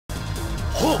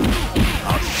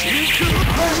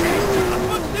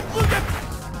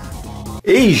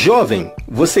Ei, jovem!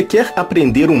 Você quer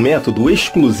aprender um método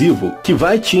exclusivo que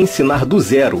vai te ensinar do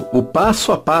zero, o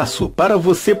passo a passo, para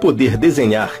você poder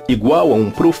desenhar igual a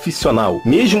um profissional,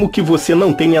 mesmo que você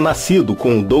não tenha nascido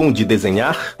com o dom de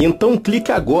desenhar? Então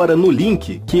clica agora no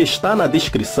link que está na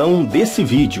descrição desse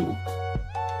vídeo.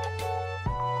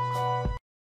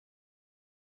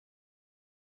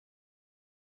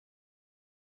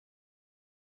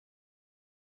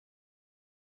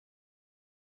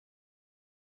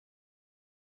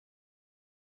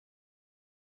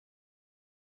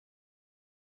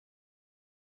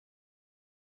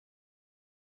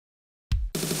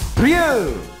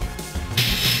 Ryu!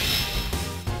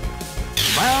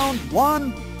 Round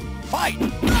 1, fight!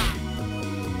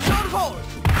 Shoulder forward!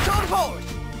 Shoulder forward!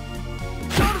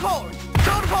 Shoulder forward!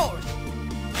 Shoulder forward!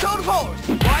 Shoulder forward!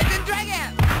 Wide and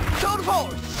dragon! Shoulder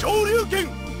forward! Shoryuken!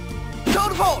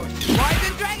 Shoulder forward! Wide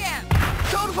and dragon!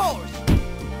 Shoulder forward!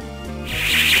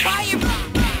 Fire!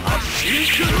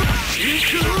 Shiku!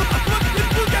 Shiku!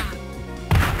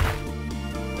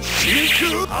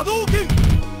 Shiku! Hadouken!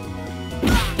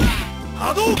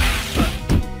 Hadouken!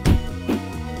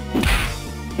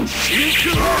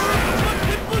 Shiku!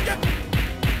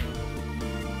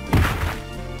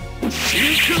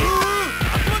 Shiku!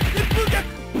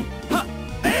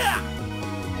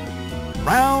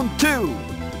 Round 2,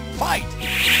 fight!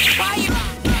 Fire!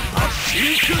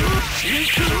 Shiku!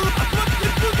 Shiku!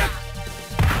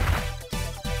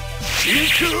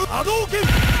 Shiku! Hadouken!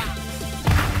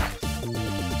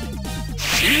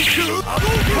 Shiku!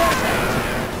 Hadouken!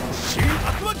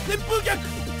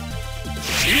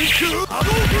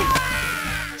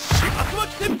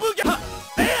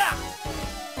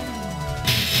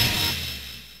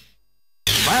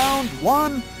 Round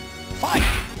 1, fight!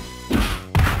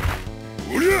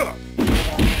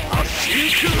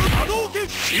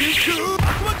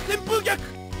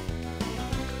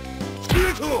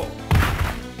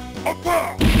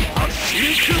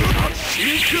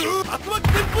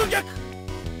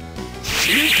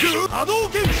 Shiku!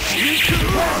 Hadouken! Shiku!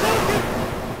 Hadouken!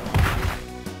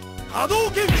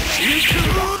 Hadouken! Shiku!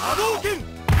 Hadouken!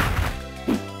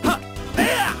 Ha!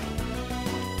 There!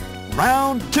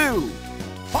 Round 2,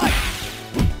 fight!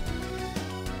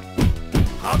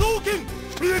 Hadouken!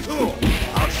 Preta!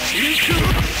 Shiku!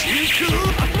 Shiku!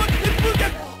 Hadouken!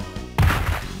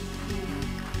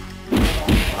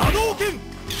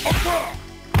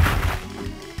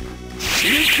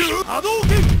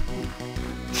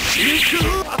 Shiku!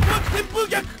 Hadouken!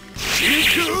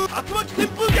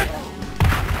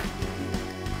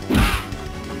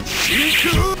 Shiku!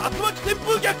 Shiku!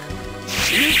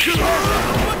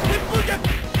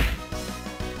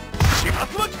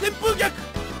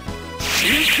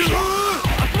 Shiku!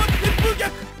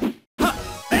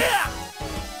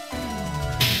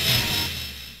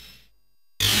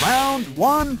 Round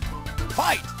 1,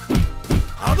 fight!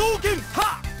 Hadouken!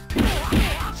 Ha!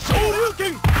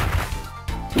 Shoryuken!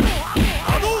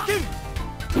 Hadouken!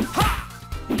 Ha!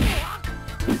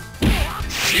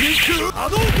 Shiku!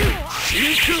 Hadouken!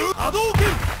 Shiku!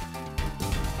 Hadouken!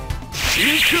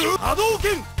 Shiku!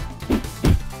 Hadouken!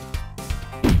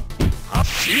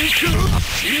 Shiku!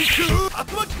 Shiku!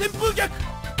 Atumaki senpu gyaku!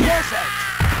 Perfect!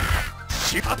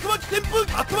 Atumaki senpu!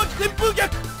 Atumaki senpu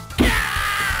gyaku!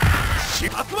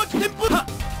 Atumaki senpu! Ha!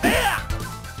 There!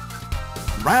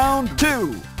 Round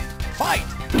 2, fight!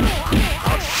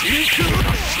 Shiku!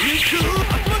 Shiku!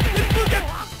 Atumaki senpu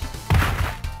gyaku!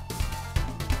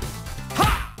 Ha!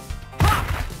 Ha!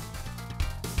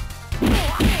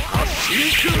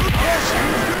 Shiku!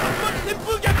 Atumaki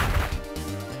senpu gyaku!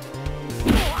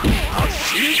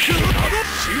 Shiku!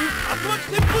 Atumaki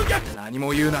senpu gyaku! 何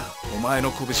も言うな。お前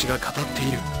の拳が語って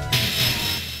いる。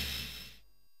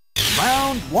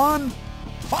Round 1,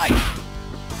 fight!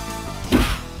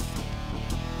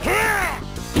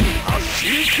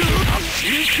 Shiku!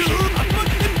 Shiku!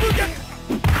 Atumaki senpu gyaku!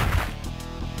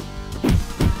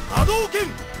 Hadouken!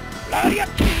 Lariat!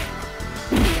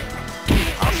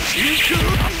 Shiku!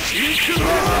 Shiku!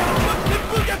 Atumaki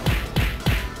senpu gyaku!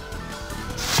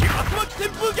 Atumaki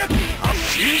senpu gyaku!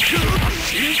 Shiku!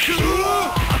 Shiku!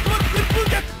 Atumaki senpu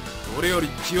gyaku! 俺より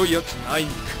強いやつないん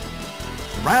か。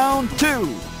Round 2,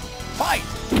 fight!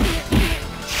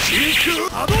 Shiku!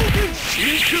 Hadouken!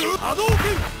 Shiku!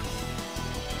 Hadouken!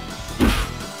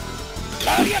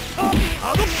 Lariat!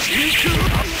 Shiku!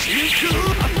 Shiku!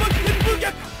 Atumaki senpu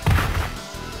gyaku!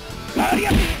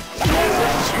 Lariat!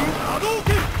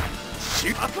 Hadouken!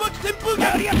 Atumaki senpu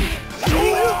gyaku!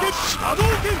 Shoryuken!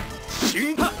 Hadouken!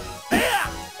 There!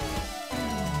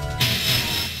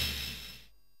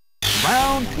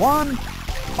 Round 1,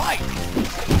 fight!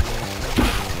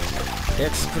 エ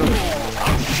クスプロード。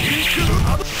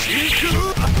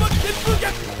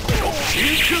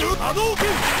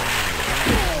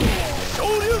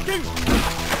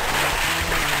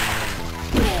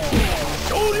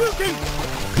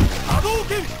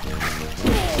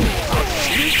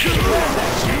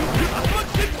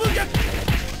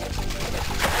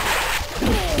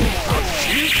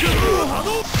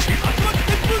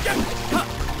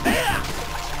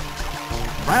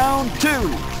Round 2.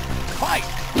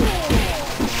 Fight!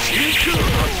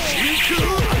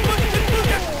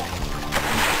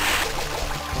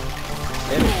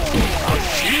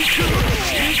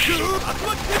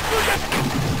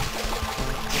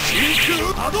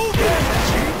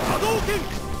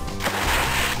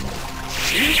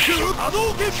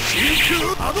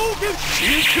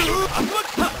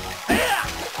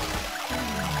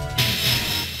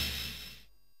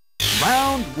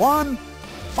 Round 1.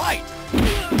 Fight!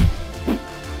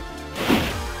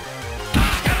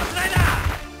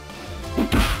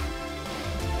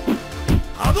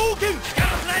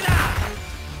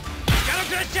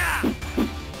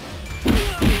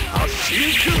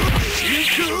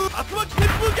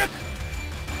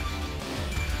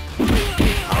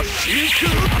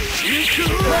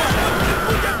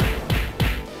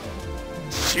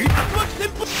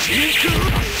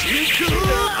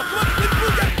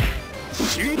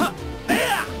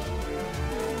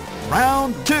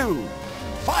 Round 2.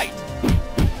 Fight!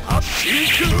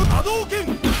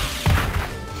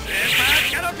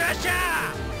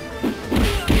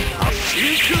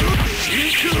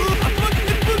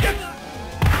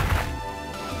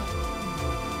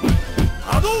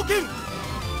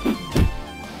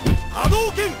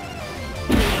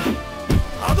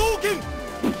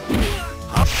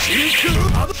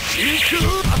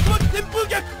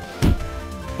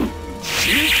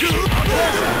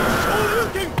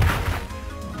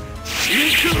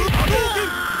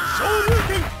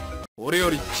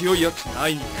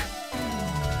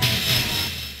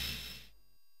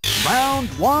 Round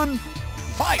 1.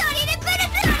 Fight!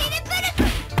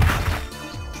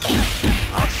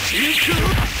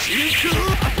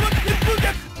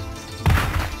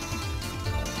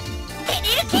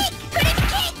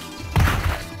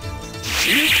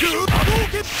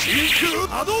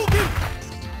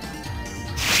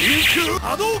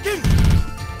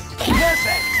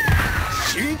 Perfect!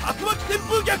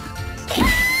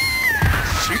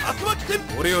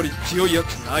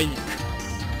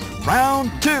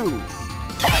 Round 2.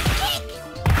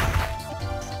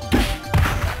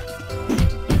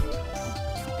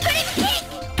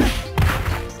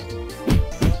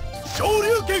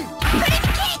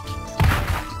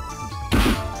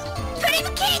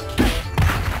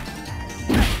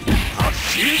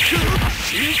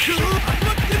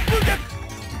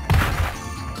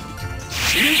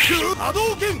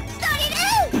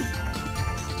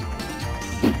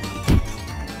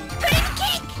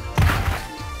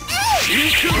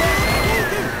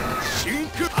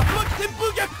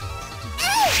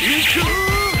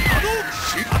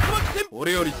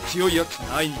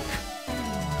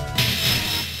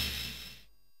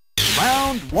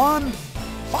 Round 1.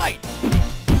 Fight!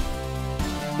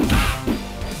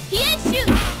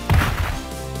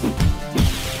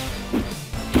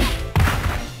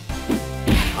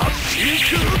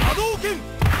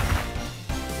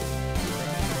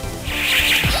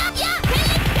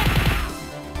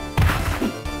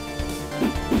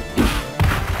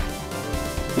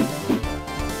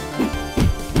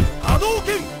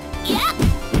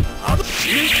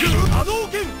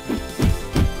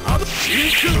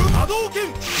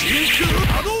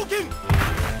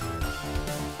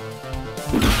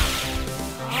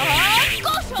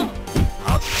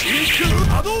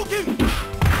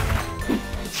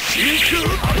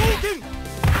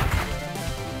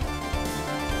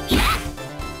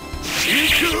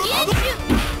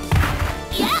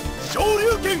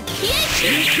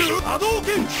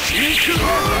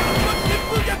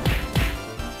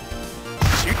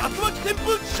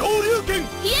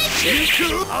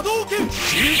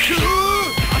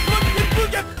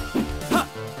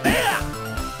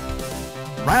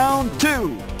 Round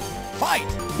 2.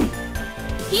 Fight!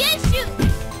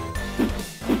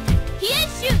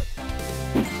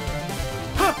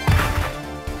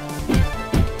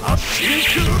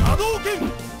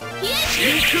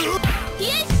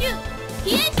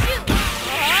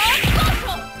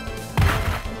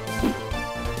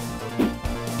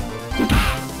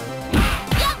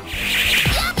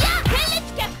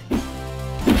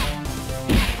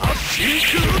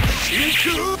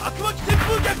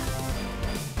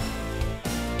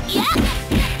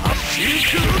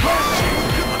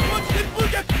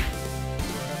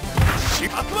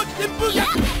 旋風逆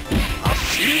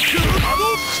真空波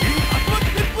動新竜巻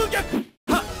旋風逆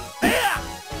はっえや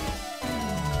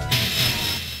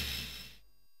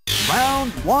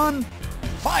Round 1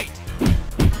 Fight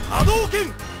波動拳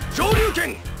上流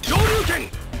拳上流拳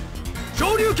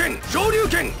上流拳上流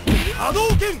拳波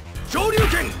動拳上流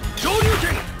拳上流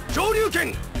拳上流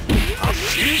拳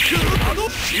真空波動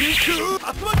真空竜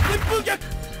巻旋風逆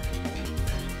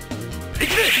いく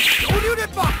ぜ上流熱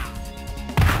波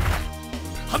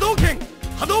波動拳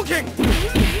波動拳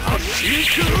真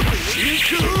空真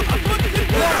空竜巻旋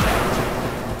風逆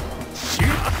新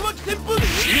竜巻旋風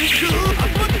真空竜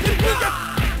巻旋風逆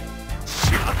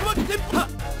新竜巻旋風はっ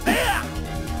えや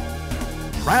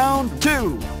Round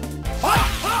 2 Fight!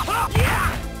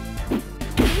 Yeah!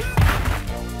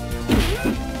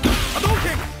 波動拳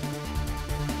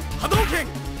波動拳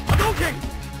波動拳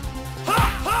は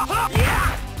はは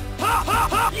Yeah! はは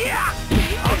は Yeah!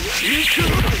 真空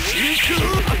真空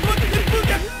竜巻旋風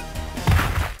逆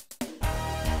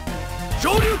上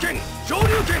流拳上流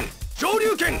拳上流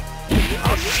拳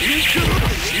真空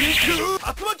真空竜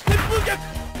巻旋風逆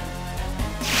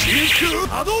真空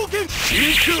波動拳真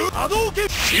空波動拳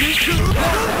真空波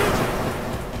動拳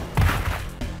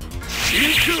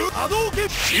真空波動拳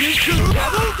真空波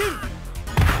動拳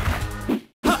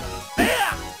はっえや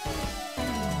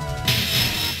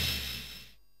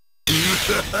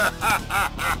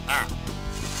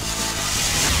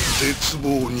絶望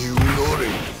にうなれ。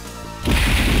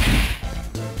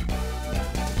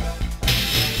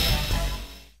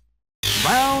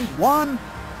Round 1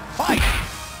 Fight!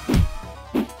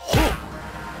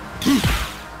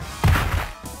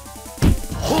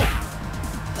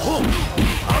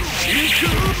 真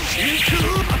空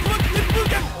竜巻旋風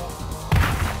逆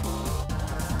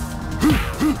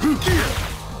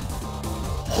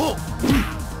ほっ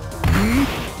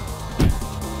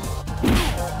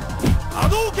波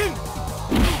動拳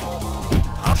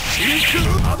真空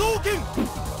波動拳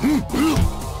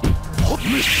ほっ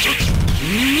滅殺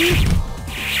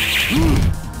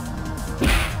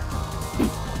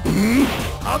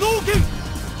波動拳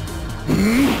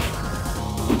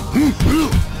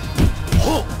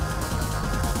ほっ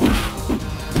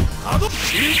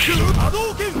真空波動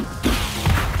拳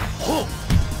ほっ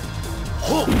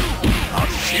ほっ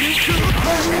真空竜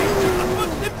巻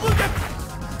旋風逆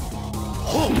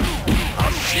ほっ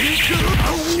真空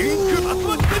竜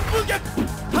巻旋風逆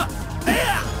はっえや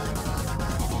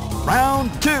Round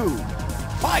 2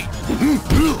 Fight!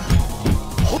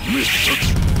 ほっ滅殺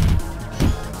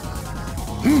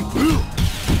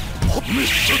ほっ滅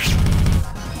殺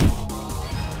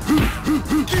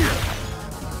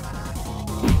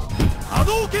波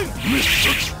動拳滅殺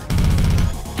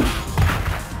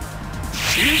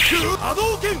真空波動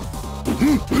拳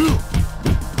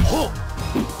ほっ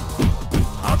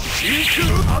真空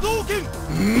波動拳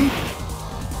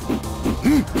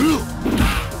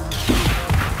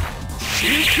真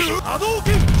空波動拳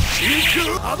真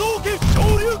空波動拳昇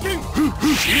竜拳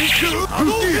真空波動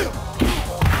拳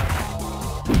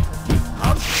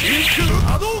真空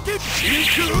波動拳真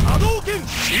空波動拳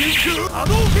真空波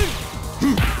動拳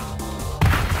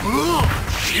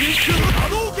真空波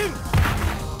動拳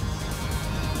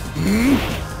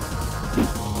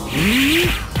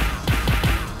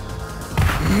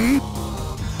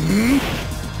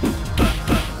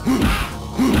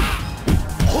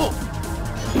ほっ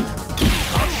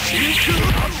真空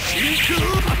真空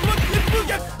竜巻旋風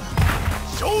逆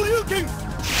昇竜拳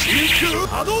真空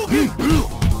波動拳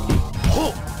ほ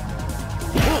っ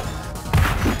ほっ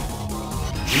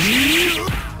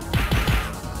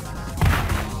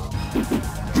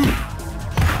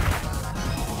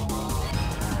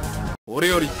俺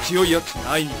より強いやつに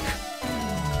会いに行く。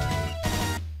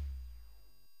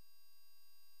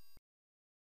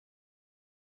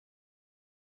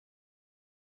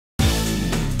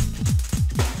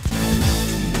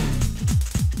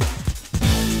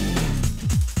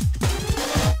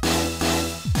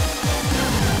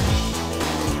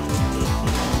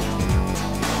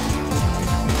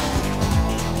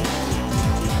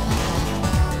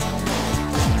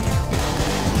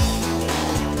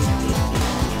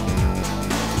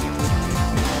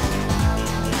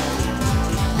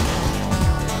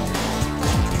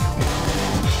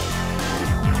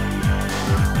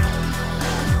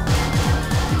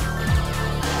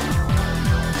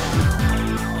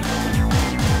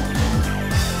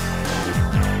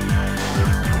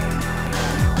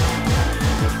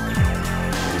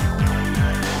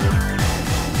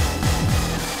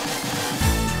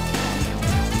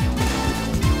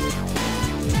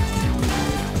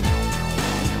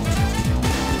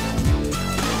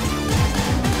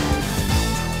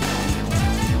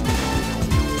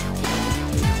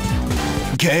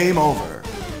Game over.